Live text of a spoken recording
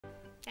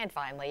And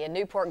finally, a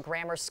Newport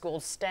Grammar School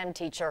STEM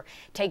teacher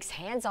takes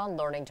hands-on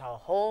learning to a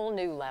whole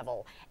new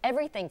level.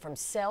 Everything from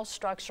cell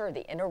structure,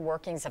 the inner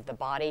workings of the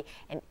body,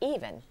 and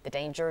even the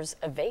dangers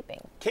of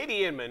vaping.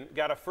 Katie Inman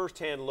got a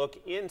first-hand look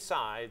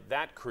inside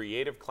that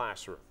creative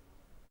classroom.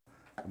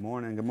 Good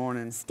morning, good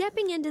morning.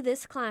 Stepping into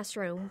this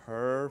classroom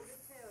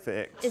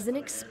Perfect. is an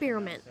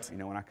experiment. You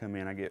know, when I come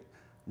in, I get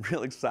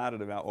real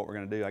excited about what we're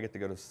going to do. I get to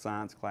go to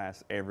science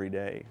class every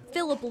day.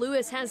 Phillip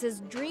Lewis has his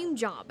dream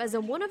job as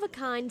a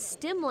one-of-a-kind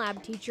STEM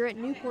lab teacher at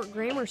Newport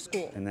Grammar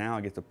School. And now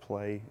I get to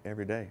play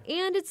every day.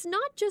 And it's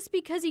not just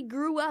because he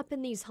grew up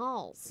in these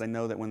halls. They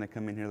know that when they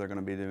come in here, they're going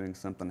to be doing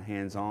something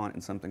hands-on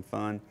and something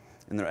fun,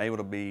 and they're able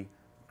to be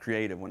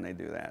creative when they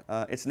do that.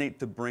 It's neat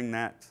to bring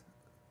that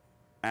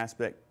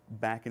aspect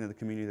back into the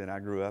community that I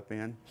grew up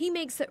in. He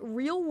makes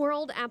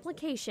real-world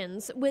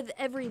applications with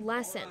every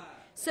lesson.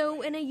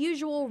 So in a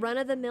usual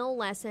run-of-the-mill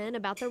lesson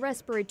about the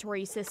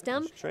respiratory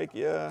system,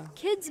 Trachea.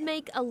 Kids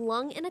make a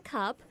lung in a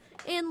cup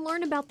and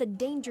learn about the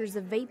dangers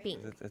of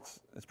vaping. It's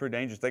pretty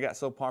dangerous. They got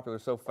so popular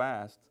so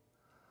fast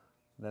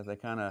that they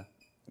kind of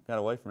got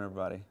away from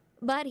everybody.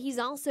 But he's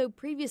also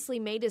previously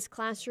made his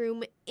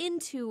classroom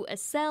into a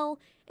cell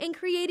and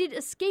created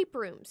escape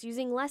rooms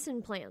using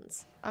lesson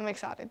plans. I'm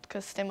excited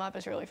because STEM Lab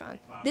is really fun.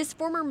 This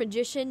former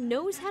magician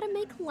knows how to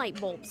make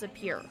light bulbs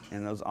appear.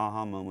 And those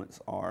aha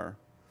moments are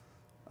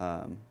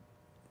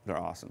they're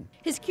awesome.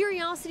 His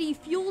curiosity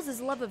fuels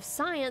his love of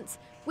science,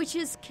 which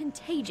is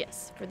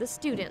contagious for the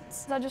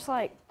students. I just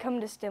like coming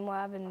to STEM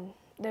Lab and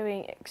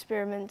doing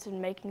experiments and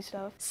making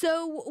stuff.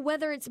 So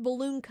whether it's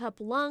balloon cup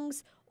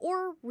lungs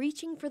or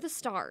reaching for the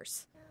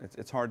stars.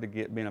 It's hard to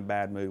get be in a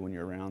bad mood when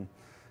you're around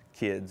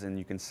kids and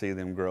you can see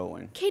them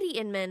growing. Katie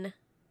Inman,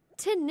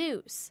 10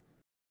 News.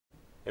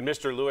 And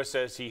Mr. Lewis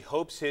says he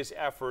hopes his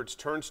efforts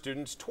turn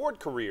students toward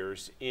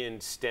careers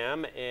in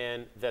STEM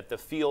and that the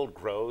field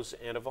grows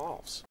and evolves.